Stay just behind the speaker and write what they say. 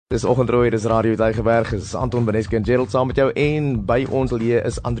Dis Oggendrooi, dis Radio Tygerberg, dis Anton, Beneske en Gerald saam met jou en by ons hier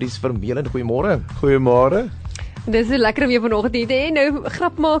is Andries Vermeulen. Goeiemôre. Goeiemôre. Dis so lekker om jou vanoggend hier te hê. Nou,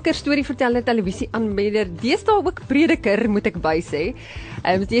 grapmaker, storieverteller, televisieaanbieder, deesdae ook prediker, moet ek by sê.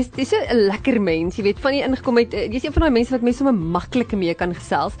 Jy's so 'n lekker mens, jy weet, van jy ingekom het, jy's een van daai mense wat mense sommer maklik mee kan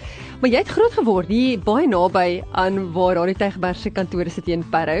gesels. Maar jy het groot geword hier baie naby aan waar Radio Tygerberg se kantore sit hier in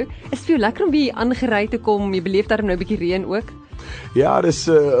Parow. Is dit vir jou lekker om hier aangery te kom? Jy beleef daarom nou 'n bietjie reën ook. Ja, dis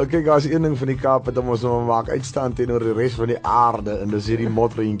kyk, daar's een ding van die Kaap wat ons nou maak uitstaan teenoor die res van die aarde en dis hierdie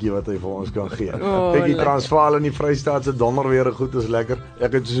motreentjie wat hy vir ons kan gee. Kyk, die Transvaal in die Vrystaat se donderweer goed is lekker.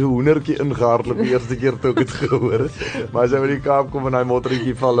 Ek het so 'n hoendertjie ingehardloop die eerste keer toe ek dit gehoor het. Maar as jy by die Kaap kom en daai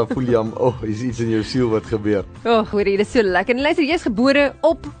motreentjie val, dan voel jy hom, is iets in jou siel wat gebeur. Hoorie, dis so lekker. En luister, jy is gebore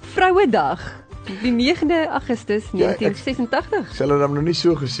op Vrouedag. Die 9de Augustus 1986. Ek sal dit nou nie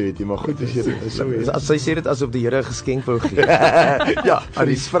so gesê het nie, maar goed, as jy dit so is. Sy sê dit asof die Here 'n geskenk wou gee. Ja, aan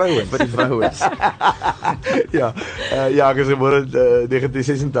die vrouens, vir die vrouens. Ek is gebore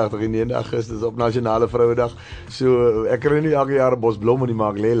 1986 die 9de Augustus op Nasionale Vrouedag. So ek kry nie elke jaar 'n bos blomme nie,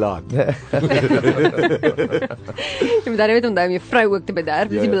 maar ek lê laat. Jy moet daarmee onthou om jou vrou ook te bederf.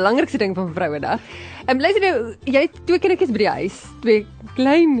 Dis die belangrikste ding van Vrouedag. Luister nou, jy het 2 kindertjies by die huis, 2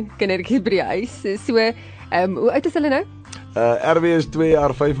 klein kindertjies by die huis. So, hoe oud is hulle nou? RW is 2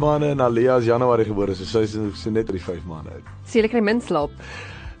 jaar 5 maande en Alia is Januarie gebore, so sy is so net oor die 5 maande oud. So julle kry min slaap.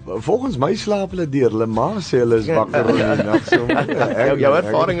 Volgens my slaap hulle deur. Hulle ma sê hulle is wakker in die nag. So jou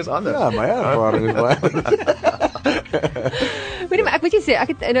ervaring is anders. Ja, my ervaring is baie anders. Maar ek moet jy sê, ek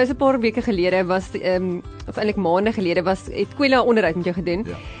het nou so 'n paar weke gelede of eintlik maande gelede het Kwela onderhoud met jou gedoen.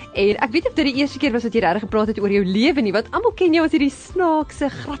 Ja. En ek weet of dit die eerste keer was wat jy regtig gepraat het oor jou lewe nie, want almal ken jou as hierdie snaakse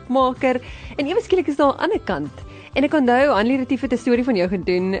grapmaker en ewe skielik is daar 'n ander kant. En ek onthou Hanlie Retief het 'n storie van jou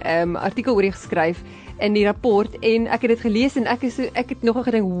gedoen, artikel oor jou geskryf in die rapport en ek het dit gelees en ek het nogal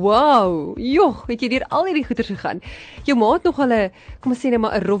gedink, wow, joh, weet jy, deur al hierdie goeters gegaan. Jou ma het nogal 'n, kom ons sê net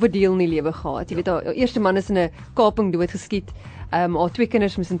maar 'n rowwe deel in die lewe gehad. Jy weet, haar eerste man is in 'n kaping doodgeskiet. Haar 2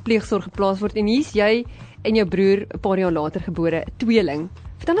 kinders moes in pleegsorg geplaas word en hier's jy en jou broer 'n paar jaar later gebore, 'n tweeling.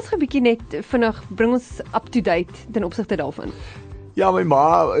 Vertel ons 'n bietjie net vinnig, bring ons up to date ten opsigte daarvan. Ja, my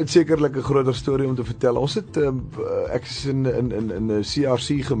ma het sekerlik 'n groter storie om te vertel. Ons het ek is in 'n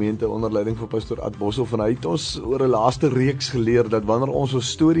CRC gemeente onder leiding van pastoor Ad Boshoff en hy het ons oor 'n laaste reeks geleer dat wanneer ons 'n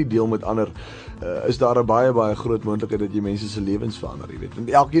storie deel met ander, is daar 'n baie groot moontlikheid dat jy mense se lewens verander, jy weet.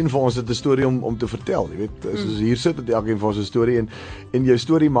 En elkeen van ons het 'n storie om te vertel, jy weet. Soos hier sit het elkeen van ons 'n storie en jou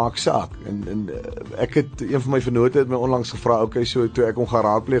storie maak saak. En ek het een van my vennote het my onlangs gevra, okay, so toe ek hom gaan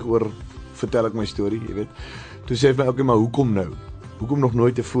raadpleeg oor vertel ek my storie, jy weet. Toe sê hy vir my, okay, maar hoekom nou? Hoekom nog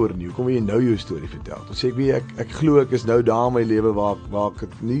nooit tevore nie? Hoekom wil jy nou jou storie vertel? Toe sê ek, ek glo ek is nou daar in my lewe waar ek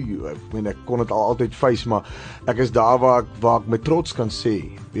het nie, ek kon dit altyd face, maar ek is daar waar ek met trots kan sê,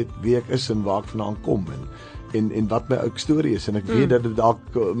 weet wie ek is en waar ek vandaan kom en wat my ou storie is en ek weet dat dit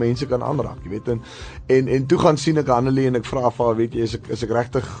dalk mense kan aanraak, jy weet, en toe gaan sien ek Hannelie en ek vra vir haar, weet jy, as ek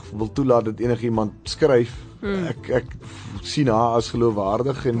regtig wil toelaat dat enigiemand skryf, ek sien haar as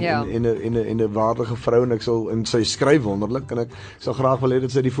geloofwaardig en 'n waardige vrou en sy skryf wonderlik en ek sal graag wil hê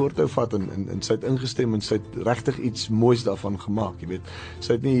dat sy die voortou vat en sy het ingestem en sy het regtig iets moois daarvan gemaak, jy weet.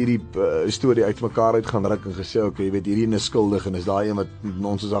 Sy het nie hierdie storie uitmekaar uit gaan ruk en gesê, okay, jy weet, hierdie is skuldig en is daai een wat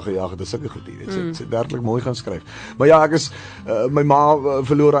ons is al gejaag het, dis sulke goed, jy weet. Sy het werklik mooi gaan skryf. Maar ja, ek is my ma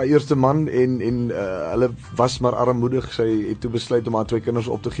verloor haar eerste man en hulle was maar armoedig. Sy het toe besluit om haar 2 kinders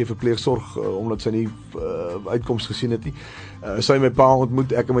op te gee vir pleegsorg omdat sy nie uitkoms gesien het nie. Sy en my pa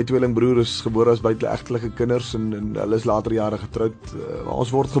ontmoet, ek en my tweelingbroer is gebore as buiteegtelike kinders en hulle is later jare getroud.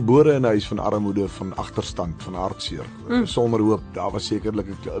 Ons word gebore in 'n huis van armoede, van agterstand, van hartseer, sonder hoop. Daar was sekerlik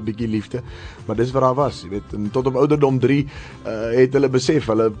 'n bietjie liefde, maar dis wat daar was, jy weet. En tot op ouderdom 3 het hulle besef,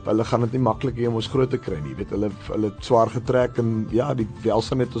 hulle gaan dit nie maklik hê om ons groot te kry nie, jy weet. Hulle het swaar getrek en ja, die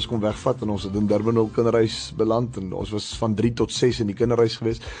welstand het ons kom wegvat en ons het in Vermeulen kinderhuis beland en ons was van 3 tot 6 in die kinderhuis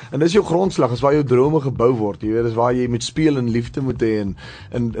gewees. En dis jou grondslag, is waar jou drome gebou word, jy weet, dis waar jy moet speel en liefde moet hê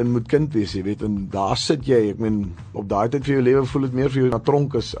en moet kind wees, jy weet, en daar sit jy, ek meen, op daai tyd vir jou lewe voel dit meer vir jou na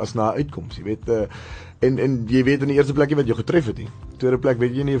tronk as na uitkoms, jy weet, en jy weet in die eerste plek nie wat jou getref het nie. Tweede plek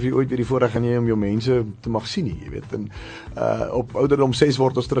weet jy nie of jy ooit weer die voorreg gaan hê om jou mense te mag sien nie, jy weet, en op ouderdom 6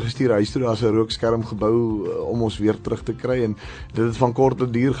 word ons teruggestuur huis toe, daar's 'n rookskerm gebou om ons weer terug te kry en dit het van kort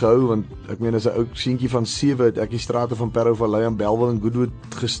tot duur gehou, want ek meen as 'n ou seentjie van 7 het ek die strate van Parow Vallei en Belwel en Goodwood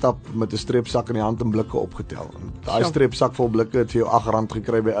gestap met 'n streepsak in die hand en blikke opgetel. En daai streepsak vol blikke het vir jou R8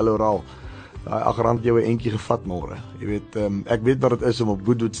 gekry by Elloral. daai R8 het jou 'n entjie gevat môre. Jy weet, ek weet wat dit is om op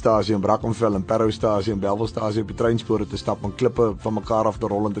Goodwoodstasie en Brackenfell en Parostasie en Bellvillestasie op die treinspore te stap en klippe van mekaar af te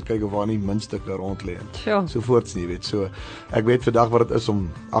rol en te kyk of daar nie muntstukke rond lê en so voorts nie, jy weet. So ek weet vandag wat dit is om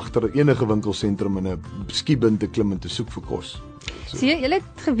agter enige winkelsentrum in 'n skiebin te klim en te soek vir kos. Sien jy het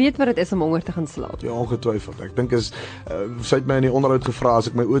geweet wat dit is om honger te gaan slaap. Ja, ongetwyfeld. Ek dink sy het my in die onderhoud gevra as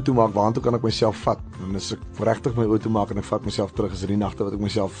ek my oë toe maak, waartoe kan ek myself vat? En as ek regtig my oë toe maak en ek vat myself terug, is dit die nagte wat ek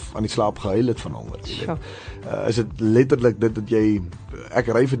myself aan die slaap gehuil het van honger. Is dit letterlik dit dat ek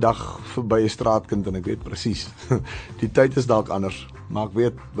ry vandag verby 'n straatkind en ek weet presies. Die tyd is dalk anders, maar ek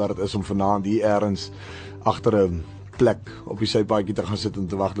weet wat dit is om vanaand hier eers agter 'n plek op die sypaadjie te gaan sit en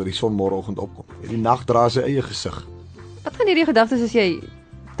te wag dat die son môreoggend opkom. Die nag dra sy eie gesig. Wat gaan hierdie gedagtes as jy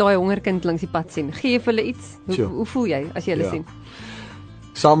daai hongerkind langs die pad sien? Gee jy vir hulle iets? Hoe voel jy as jy hulle sien?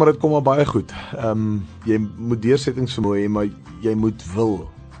 Saam met dit kom maar baie goed. Jy moet deursettingsvermoë hê, maar jy moet wil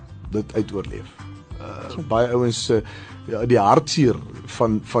dit uitoorleef. Baie ouens die hartseer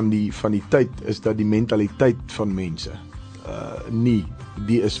van die tyd is dat die mentaliteit van mense nie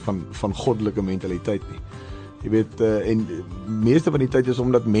die is van goddelike mentaliteit nie. Jy weet, en meeste van die tyd is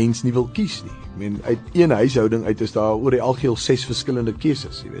omdat mens nie wil kies nie. Ek meen, uit een huishouding uit is daar oor die algeheel 6 verskillende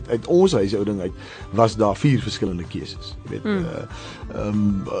keuses, jy weet. Uit ons huishouding uit was daar 4 verskillende keuses, jy weet.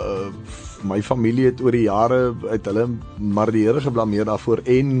 My familie het oor die jare uit hulle maar die Here geblameer daarvoor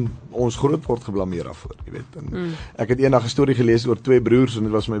en ons grootword geblameer daarvoor, jy weet. En ek het eendag 'n storie gelees oor 2 broers en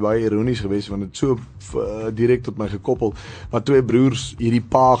dit was my baie ironies geweest want dit so direk tot my gekoppel, maar 2 broers hierdie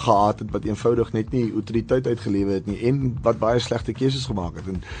pa gehad het wat eenvoudig net nie autoriteit uitgelewe het nie en wat baie slegte keuses gemaak het.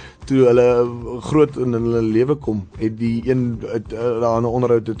 En toe hulle groot in hulle lewe kom, het die een daar in 'n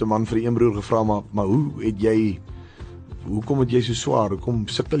onderhoud het 'n man vir die een broer gevra, maar hoekom het jy so swaar? Hoekom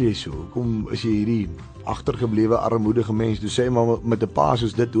sukkel jy so? Hoekom is jy hierdie agtergeblewe armoedige mens? Toe sê hy, maar met 'n pa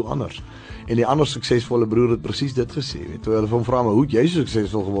soos dit, hoe anders? En die ander suksesvolle broer het presies dit gesê. Weet, toe hulle van hom vra, maar hoe het jy so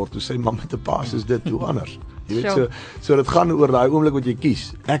suksesvol geword? Toe sê hy, maar met 'n pa soos dit, hoe anders? Jy weet, so dit gaan oor daai oomblik wat jy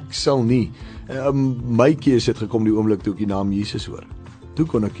kies. Ek sal nie. My keuse het gekom die oomblik toe ek die naam Jesus hoor. Toe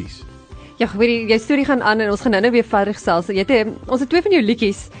kon ek kies. Ja, weet jy, jou storie gaan aan en ons gaan nou weer verder gesels. Ons het 2 van jou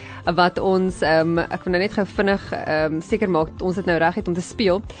liedjies wat ons ek wil nou net gou vinnig seker maak ons het nou reg het om te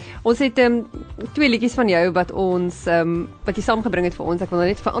speel. Ons het 2 liedjies van jou wat ons wat jy saamgebring het vir ons. Ek wil nou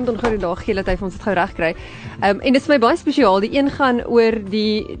net vir Anton gou daar gee dat hy vir ons dit gou reg kry. En dit is my baie spesiaal. Die een gaan oor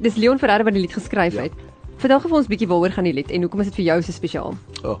dis Leon Ferreira wat die lied geskryf het. Vertel gou vir ons bietjie waaroor gaan die lied en hoekom is dit vir jou so spesiaal?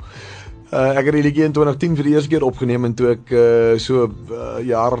 Ek het die liedjie in 2010 vir die eerste keer opgeneem en toe ek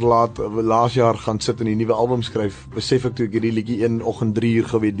laas jaar gaan sit en die nuwe album skryf, besef ek toe ek hierdie liedjie een Oggendrooi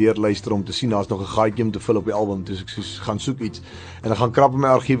geweet deurluister om te sien daar's nog 'n gaatjie om te vul op die album, toe ek gaan soek iets en ek gaan krap in my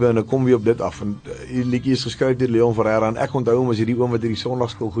argiewe en ek kom weer op dit af en die liedjie is geskryf deur Leon Ferreira en ek onthou hom as hierdie oom wat hierdie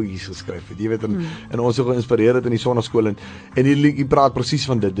sonnaarskool goedjies geskryf het, jy weet en ons so geïnspireer het in die sonnaarskool en die liedjie praat presies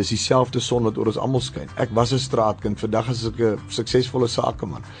van dit, dis dieselfde son wat oor ons almal skyn. Ek was 'n straatkind, vandag is ek 'n suksesvolle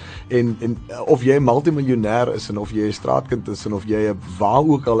sakeman en of jy 'n multimiljonêr is en of jy 'n straatkind is en of jy waar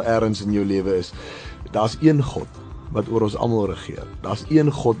ook al ergens in jou lewe is, daar's een God wat oor ons almal regeer. Daar's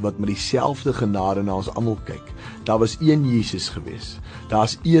een God wat met dieselfde genade na ons almal kyk. Daar was een Jesus gewees.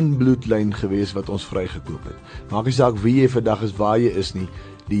 Daar's een bloedlyn gewees wat ons vrygekoop het. Maak nie saak wie jy vandag is, waar jy is nie,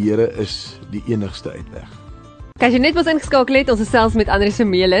 die Here is die enigste uitweg. As jy net was ingeskakel het, ons is selfs met Andries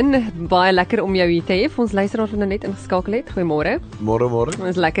Vermeulen. Baie lekker om jou hier te hê. Vir ons luisteraars wat nou net ingeskakel het. Goeiemôre. Môre. Ons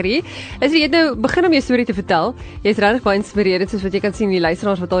is lekker hier. Jy het nou begin om jou storie te vertel. Jy's regtig baie inspirerend soos wat jy kan sien die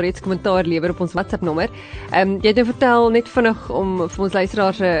luisteraars wat al reeds kommentaar lewer op ons WhatsApp nommer. Jy het nou vertel net vinnig om vir ons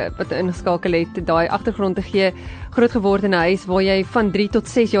luisteraars wat ingeskakel het, daai agtergrond te gee. Groot geword in 'n huis waar jy van 3 tot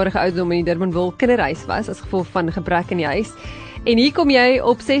 6 jarige ouderdom in die Vermeulen kinderhuis was as gevolg van gebrek in die huis. En hier kom jy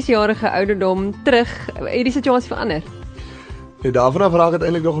op 6-jarige ouderdom terug. Het die situasie verander? Nee, daarvan af raak dit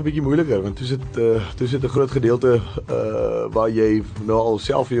eintlik nog 'n bietjie moeiliker want toe sit 'n groot gedeelte waar jy nou al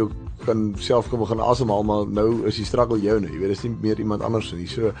self kan begin asemhaal, maar nou is die struggle joune. Jy weet, dis nie meer iemand anders nie.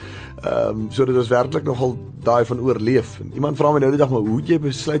 So dit is werklik nogal daai van oorleef. En iemand vra my nou die dag, maar hoe het jy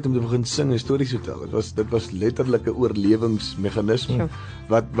besluit om te begin sing en stories te vertel? Dit was letterlik 'n oorlewingsmeganisme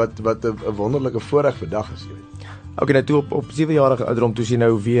wat 'n wonderlike voorreg vandag is, jy weet. Okay, nou toe op 7-jarige ouderdom toe jy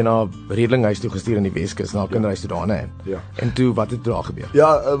nou weer na Redlinghuis toe gestuur in die Weskus, na kinderhuis toe daar, né? Ja. En toe wat het daar gebeur?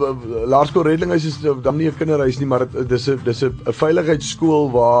 Ja, Laerskool Redlinghuis is dan nie 'n kinderhuis nie, maar dis 'n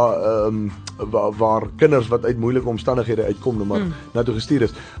veiligheidsskool waar kinders wat uit moeilike omstandighede uitkom nou maar na toe gestuur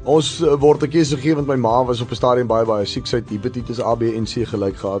is. Ons word 'n keuse gegee want my ma was op 'n stadium baie siek, sy het hepatitis A, B en C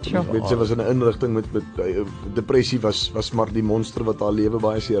gelyk gehad. Ek weet sy was in 'n inrigting met depressie was maar die monster wat haar lewe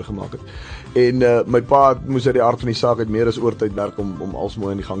baie seer gemaak het. En my pa moes uit die van die saak uit meer as oortyd werk om alles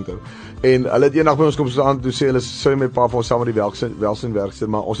mooi in die gang te hou. En hulle het eendag by ons kom staan toe sê hulle sou my pa vir ons saam met die welsyn sit,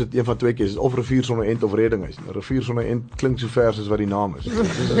 maar ons het een van twee keuses, of rivier sonder end of reddinghuis. Rivier sonder end klink so ver soos wat die naam is.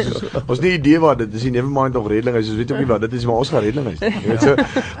 Ons het nie idee wat dit is nie, never mind of reddinghuis, ons weet ook nie wat dit is, maar ons gaan reddinghuis. So,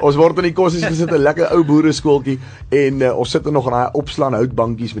 ons word in die kossies gesit, 'n lekker ou boereskooltjie en ons sit er nog in daai opslaan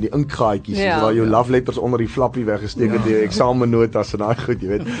houtbankies met die inkgaatjies, waar jou love letters onder die flappie weggesteek het, die eksamenotas en daai goed, jy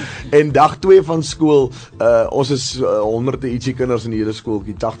weet. En dag 2 van skool, ons is 100 ietsie kinders in die hele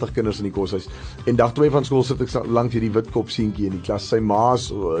skooltjie, 80 kinders in die koshuis. En dag 2 van skool sit ek langs hierdie wit kop seentjie in die klas. Sy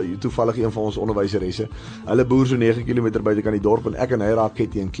ma's toevallig een van ons onderwyseresse. Hulle boer so 9 km buite kan die dorp en ek en hy raak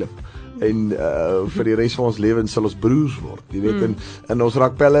ketty en klip. En vir die res van ons lewens sal ons broers word, jy weet, en ons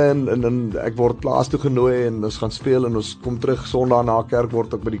raak pelle en ek word plaas toe genooi en ons gaan speel en ons kom terug Sondag na kerk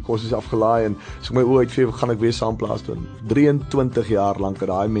word ek by die kossies afgelaai en as ek my oë uitvee gaan ek weer saam plaas toe. 23 jaar lank het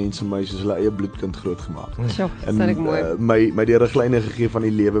daai mense my soos hulle eie bloedkind grootgemaak. En my die riglyne gegee van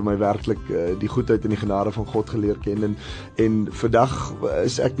die lewe, my werklik die goedheid en die genade van God geleer ken en vandag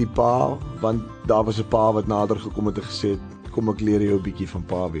is ek die pa, want daar was 'n pa wat nader gekom het en gesê het, kom ek leer jou 'n bietjie van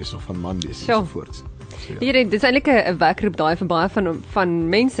pa wees of van man wees en so voort. Dit is eintlik 'n wekroep daai vir baie van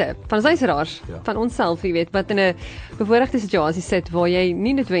mense, van luisteraars, van onsself, jy weet, wat in 'n bevoordeelde situasie sit waar jy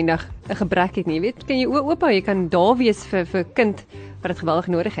nie noodwendig 'n gebrek het nie, jy weet, kan jy oop hou, jy kan daar wees vir kind wat dit geweldig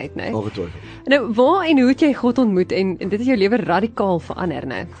nodig het, né? Ongetwyfeld. Nou, waar en hoe het jy God ontmoet en dit het jou lewe radikaal verander,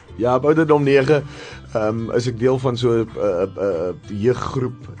 né? Ja, op ouderdom 9 is ek deel van so 'n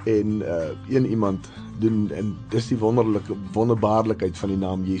jeuggroep en een iemand doen en dis die wonderbaarlikheid van die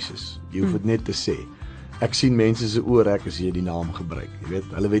naam Jesus. Jy hoef dit net te sê. Ek sien mense se oë rek as jy die naam gebruik. Jy weet,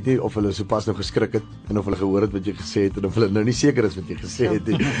 hulle weet nie of hulle sopas nou geskrik het en of hulle gehoor het wat jy gesê het en of hulle nou nie seker is wat jy gesê het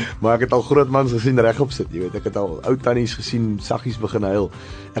nie. Maar ek het al groot mans gesien regop sit, jy weet. Ek het al ou tannies gesien saggies begin huil.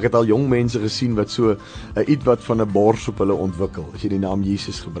 Ek het al jong mense gesien wat so iets wat van 'n bors op hulle ontwikkel as jy die naam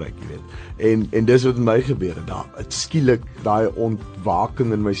Jesus gebruik, jy weet. En dis wat met my gebeur het daar. Het skielik daai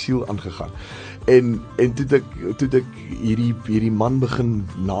ontwaking in my siel aangegaan. En toe ek hierdie man begin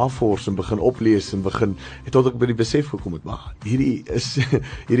navors en begin oplees en tot ek by die besef gekom het, maar hierdie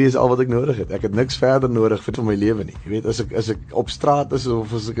is al wat ek nodig het. Ek het niks verder nodig vir my lewe nie. Jy weet, as ek op straat is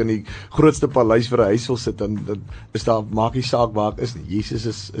of as ek in die grootste paleis vir 'n huis wil sit, dan is daar maak nie saak waar ek is nie.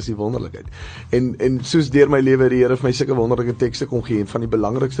 Jesus is die wonderlikheid. En soos deur my lewe die Here vir my sulke wonderlike tekste kom gee en van die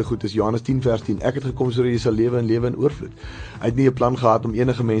belangrikste goed is Johannes 10:10. Ek het gekom sodat jy sal lewe en lewe in oorvloed. Hy het nie 'n plan gehad om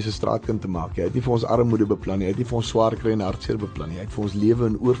enige mense straatkind te maak. Hy het nie vir ons armoede beplan nie. Hy het nie vir ons swaar kry en hartseer beplan nie. Hy het vir ons lewe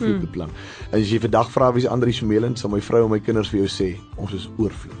in oorvloed beplan. En as jy vandag vra wie is Andries Vermeulen, sal my vrou en my kinders vir jou sê, ons is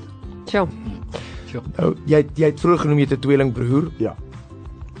oorvloed. Tjoh. Nou, jy het vroeër genoem jy het 'n tweelingbroer. Ja.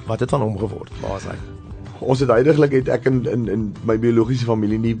 Wat het van hom geword? Waar is hy? Ons het heidaglik het ek in my biologiese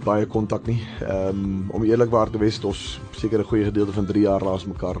familie nie baie kontak nie. Om eerlikwaar te wees, het ons seker 'n goeie gedeelte van 3 jaar laas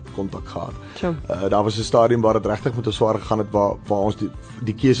mekaar kontak gehad. Daar was 'n stadium waar dit regtig met ons swaar gegaan het waar ons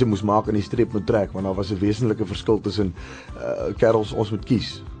die keuse moes maak en die streep moet trek, want daar was 'n wesenlike verskil tussen kerels ons moet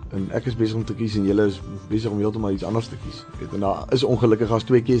kies. En ek is besig om te kies en julle is besig om heeltemal iets anders te kies. Weet, en daar is ongelukkig as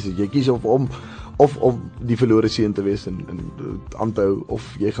 2 keuses. Jy kies of om die verlore seun te wees en aan te hou,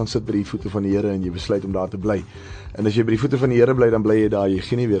 of jy gaan sit by die voete van die Here en jy besluit om daar te bly. En as jy by die voete van die Here bly, dan bly jy daar, jy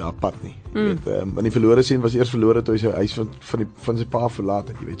gee nie weer daar pad nie. Weet, want die verlore seun was eers verlore toe hy sy huis van sy pa verlaat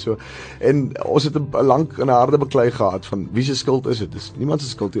het, jy weet so. En ons het 'n lank en 'n harde beklei gehad van wie se skuld is dit? Dis niemand se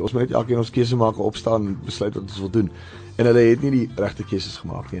skuld nie. Ons moet net elkeen ons keuse maak, opstaan en besluit wat ons wil doen. En hulle het nie die regte keuses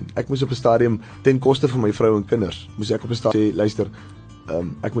gemaak nie. Ek moes op 'n stadium ten koste van my vrou en kinders, moes ek op 'n stadium sê, luister,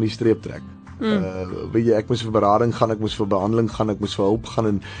 ek moet die streep trek. Weet jy, ek moes vir berading gaan, ek moes vir behandeling gaan, ek moes vir hulp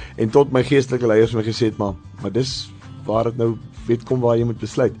gaan en tot my geestelike leiers my gesê het, maar dis waar dit nou kom waar jy moet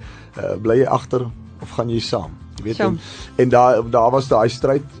besluit. Bly jy agter of gaan jy saam? Jy weet, en daar was daai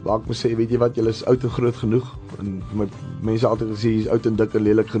stryd waar ek moes sê, weet jy wat, julle is oud en groot genoeg. En my mense altyd gesê jy is oud en dik en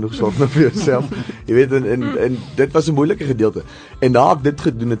lelik genoeg, sorg nou vir jouself. Jy weet, en dit was 'n moeilike gedeelte. En na ek dit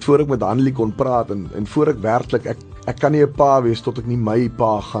gedoen het, voor ek met Hanlie kon praat en voor ek werklik ek kan nie 'n pa wees tot ek nie my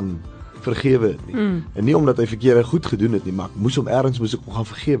pa gaan vergewe het nie. En nie omdat hy verkeerde goed gedoen het nie, maar ek moes hom gaan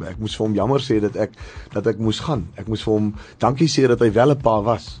vergewe. Ek moes vir hom jammer sê dat ek moes gaan. Ek moes vir hom dankie sê dat hy wel 'n pa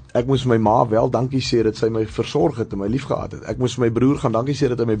was. Ek moes vir my ma wel dankie sê dat sy my versorg het en my liefgehad het. Ek moes vir my broer gaan dankie sê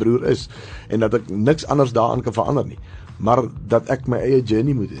dat hy my broer is en dat ek niks anders daaraan kan verander nie. Maar dat ek my eie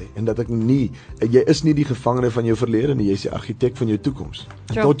journey moet hê en dat jy is nie die gevangene van jou verlede nie, jy is die argitek van jou toekoms.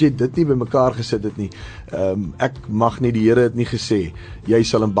 En tot jy dit nie bymekaar gesit het nie, ek mag nie, die Here het nie gesê jy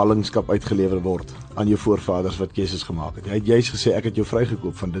sal in ballingskap uitgelewer word aan jou voorvaders wat keuses gemaak het. Hy het juist gesê ek het jou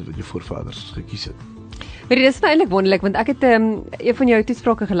vrygekoop van dit wat jou voorvaders gekies het. Maar dit is vir my eintlik wonderlik, want ek het een van jou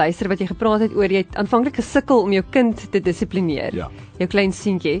toesprake geluister wat jy gepraat het oor, jy het aanvanklik gesukkel om jou kind te dissiplineer, jou klein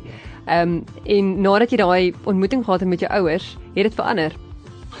seentjie, en nadat jy daai ontmoeting gehad het met jou ouers, het dit verander.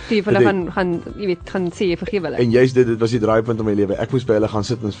 Toe jy vir hulle gaan sê jy vergewe hulle. En juist dit was die draaipunt in my lewe. Ek moes by hulle gaan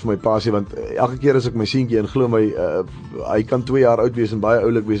sit en vir my pa sê, want elke keer as ek my seentjie en glo my, hy kan 2 jaar oud wees en baie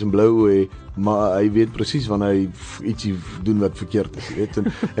oulik wees en blou oë, maar hy weet presies wanneer hy ietsie doen wat verkeerd is, weet.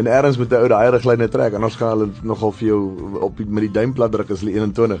 En ergens met 'n ou daai riglyne trek, anders gaan hulle nogal vir jou met die duimplat druk as hulle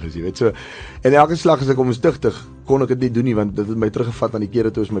 21 is, jy weet. So, en elke slag as ek hom is tigtig, kon ek dit nie doen nie, want dit het my teruggevat aan die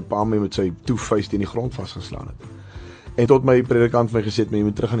kere toe my pa my met sy toevuis teen die grond vasgeslaan het. En tot my predikant vir my gesê het, maar jy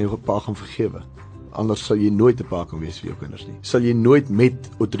moet terug aan jou pa gaan vergewe. Anders sal jy nooit 'n pa kan wees vir jou kinders nie. Sal jy nooit met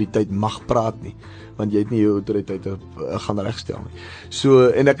autoriteit mag praat nie, want jy het nie jou autoriteit gaan regstel nie. So,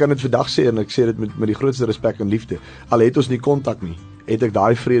 en ek kan dit vandag sê, en ek sê dit met die grootste respek en liefde, al het ons nie kontak nie, het ek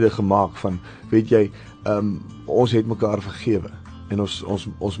daai vrede gemaak van, weet jy, ons het mekaar vergewe. En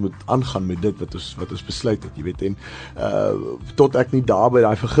ons moet aangaan met dit wat ons besluit het, jy weet, en tot ek nie daar by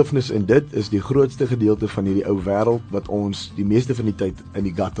daai vergifnis, en dit is die grootste gedeelte van hierdie ou wêreld wat ons die meeste van die tyd in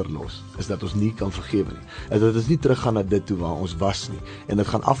die gutter los, is dat ons nie kan vergewe nie, en dat ons nie teruggaan na dit toe waar ons was nie, en dit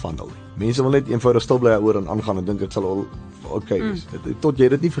gaan afhandel nie. Mense wil net eenvoudig stil bly daaroor en aangaan en dink dit sal al okay wees. Tot jy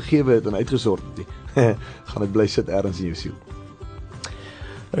dit nie vergewe het en uitgesort het nie, gaan dit bly sit ergens in jou siel.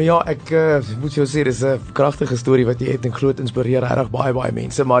 Nou ja, ek moet jou sê, dis 'n kragtige storie wat jy het en glo dit inspireer regtig baie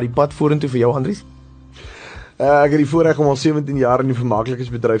mense, maar die pad vorentoe vir jou, Andries? Ek het die voorreg om al 17 jaar in die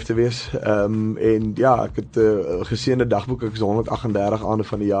vermaaklikheidsbedryf te wees. En ja, ek het geseënde dagboek, ek is 138 aande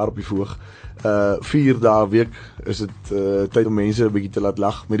van die jaar op die verhoog. 4 dae 'n week is dit tyd om mense 'n bietjie te laat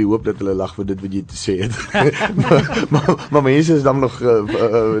lag, met die hoop dat hulle lag vir dit wat jy te sê het. maar mense is dan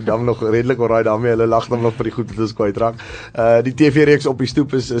nog redelik alraai daarmee, hulle lag dan nog vir die goed wat ons kwytraak. Die TV-reeks Op die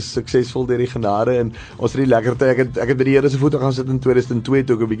Stoep is suksesvol deur die genade, en ons het die lekkerte, ek het by die Here se voete gaan sit in 2002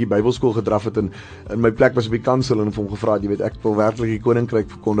 toe ek 'n bietjie Bybelskool gedraf het, en my plek was op die kansel, en vir hom gevra, jy weet, ek wil werklik die koninkryk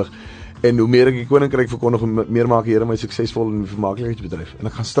verkondig. En hoe meer ek die koninkryk verkondig, hoe meer maak die Here my suksesvol in die vermaaklikheidsbedryf. En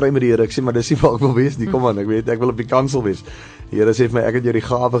ek gaan stry met die Here. Ek sê, maar dis nie waar ek wil wees nie. Kom aan, ek wil op die kansel wees. Die Here sê vir my, ek het jou die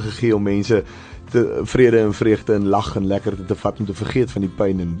gawe gegee om mense vrede en vreugde en lag en lekkerte te vat, om te vergeet van die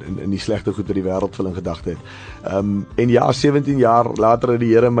pyn en die slegte goed wat die wêreld vir hulle in gedagte het. En ja, 17 jaar later het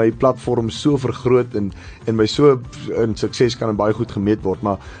die Here my platform so vergroot en my so in sukses kan en baie goed gemeet word,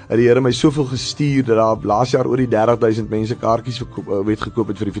 maar het die Here my soveel gestuur dat daar laas jaar oor die 30,000 mense kaartjies gekoop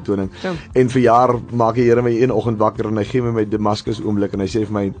het vir die vertoning. Ja. En vir jaar maak die Here my een oggend wakker en hy gee my Damaskus oomblik en hy sê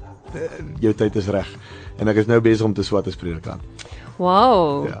vir my, jou tyd is reg. En ek is nou besig om te swat as predikant.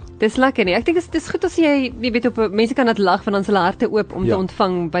 Wow, dis lekker nie. Ek dink dis goed as jy weet mense kan dit lag, want dan is hulle harte oop om te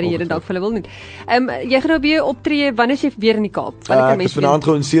ontvang by die Here dalk vir hulle wil nie. Jy gaan nou weer optree, wanneer is jy weer in die Kaap? Ek is vanaand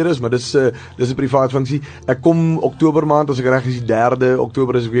gou in Ceres, maar dis 'n privaat funksie. Ek kom Oktober maand, as ek reg is, die 3de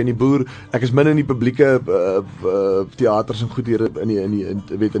Oktober is ek weer in die Boer. Ek is min in die publieke teaters en goed hier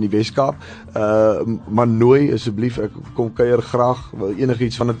in die Weskaap. Maar nooi asseblief, ek kom kuier graag,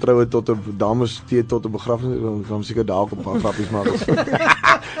 enigiets van 'n troue tot 'n dames tee tot 'n begrafnis, dan seker dalk 'n paar grappies maak.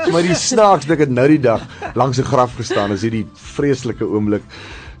 Maar die snaaks, ek het nou die dag langs 'n graf gestaan, is hierdie vreeslike oomblik,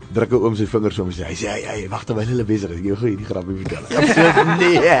 druk 'n oom sy vingers om en sê, hy sê, hey, wag terwyl hulle besig is, ek gou hierdie grappie vertel. Ek sê,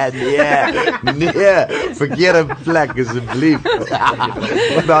 nee, verkeerde plek asseblief.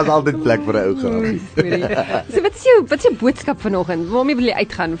 Maar daar's altyd plek vir 'n ou grappie. So wat is jou boodskap vanoggend? Waarmee wil jy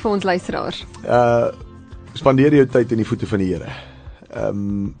uitgaan vir ons luisteraars? Spandeer jou tyd in die voete van die Here.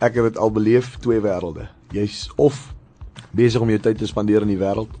 Ek het dit al beleef, 2 wêrelde. Jy's of besig om jou tyd te spandeer in die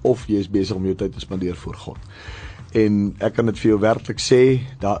wêreld, of jy is besig om jou tyd te spandeer voor God. En ek kan dit vir jou werklik sê,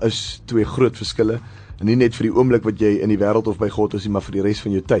 daar is 2 groot verskille, en nie net vir die oomblik wat jy in die wêreld of by God is nie, maar vir die res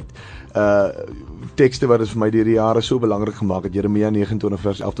van jou tyd. Tekste wat dit vir my deur die jare so belangrik gemaak het, Jeremia 29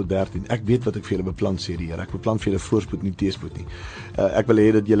 vers 11 tot 13. Ek weet wat ek vir julle beplan, sê die Here. Ek beplan vir julle voorspoed, nie teëspoed nie. Ek wil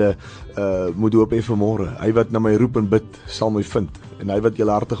hê dat julle moet hoop hê vanmôre. Hy wat na my roep en bid, sal my vind. En hy wat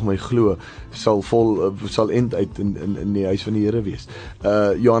julehartig my glo, sal end uit in die huis van die Here wees.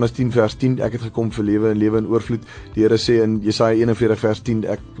 Johannes 10 vers 10, ek het gekom vir lewe en lewe in oorvloed. Die Here sê in Jesaja 41 vers 10,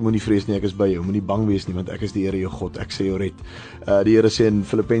 ek moenie vrees nie, ek is by jou. Moenie bang wees nie, want ek is die Here jou God. Ek sê jou red. Die Here sê in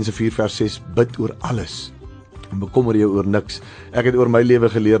Filippense 4 vers 6, bid oor alles en bekommer jou oor niks. Ek het oor my lewe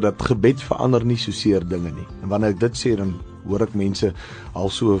geleer dat gebed verander nie so seer dinge nie. En wanneer ek dit sê, dan hoor ek mense al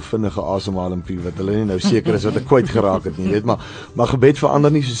so vinnige asemhaling wat hulle nie nou seker is wat ek kwyt geraak het nie, weet, maar gebed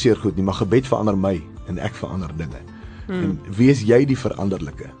verander nie so seer goed nie, maar gebed verander my en ek verander dinge. En wees jy die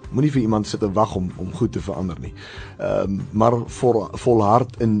veranderlike. Moenie vir iemand sit en wag om goed te verander nie. Maar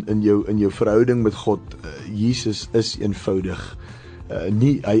volhard in jou verhouding met God. Jesus is eenvoudig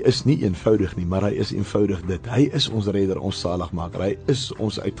hy is nie eenvoudig nie, maar hy is eenvoudig dit. Hy is ons redder, ons saligmaker. Hy is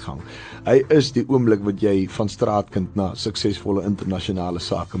ons uitgang. Hy is die oomblik wat jy van straatkind na suksesvolle internasionale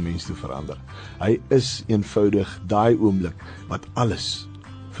sakemens toe verander. Hy is eenvoudig daai oomblik wat alles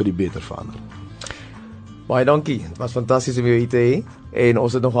vir die beter verander. Baie dankie. Dit was fantasties om jou hier te hê. En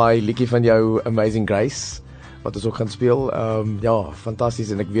ons het nog daai liedjie van jou Amazing Grace wat ons ook gaan speel. Ja,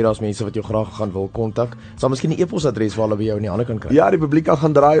 fantasties en ek weet daar's mense wat jou graag gaan wil kontak. Sal miskien 'n e-posadres waar hulle by jou in die hande kan kry. Ja, die publiek kan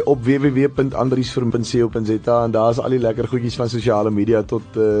gaan draai op www.andries.co.za en daar is al die lekker goedjies van sosiale media tot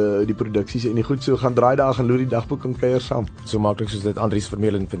die produksies en die goed so gaan draai daar gaan loer die dagboek en kuier saam. So maklik soos dit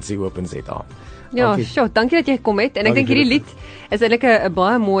andriesvermeulen.co.za. Ja, sjoe, dankie dat jy gekom het en ek dink hierdie lied is eintlik 'n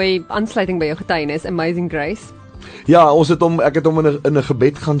baie mooi aansluiting by jou getuienis, Amazing Grace. Ja, ek het hom in 'n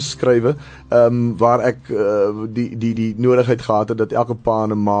gebed gaan skrywe, waar ek die nodigheid gehad het dat elke pa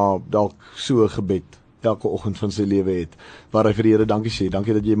en ma dalk so 'n gebed elke oggend van sy lewe het, waar hy vir die Here dankie sê.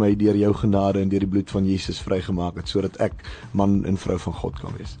 Dankie dat jy my deur jou genade en deur die bloed van Jesus vrygemaak het sodat ek man en vrou van God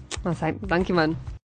kan wees. Dankie man.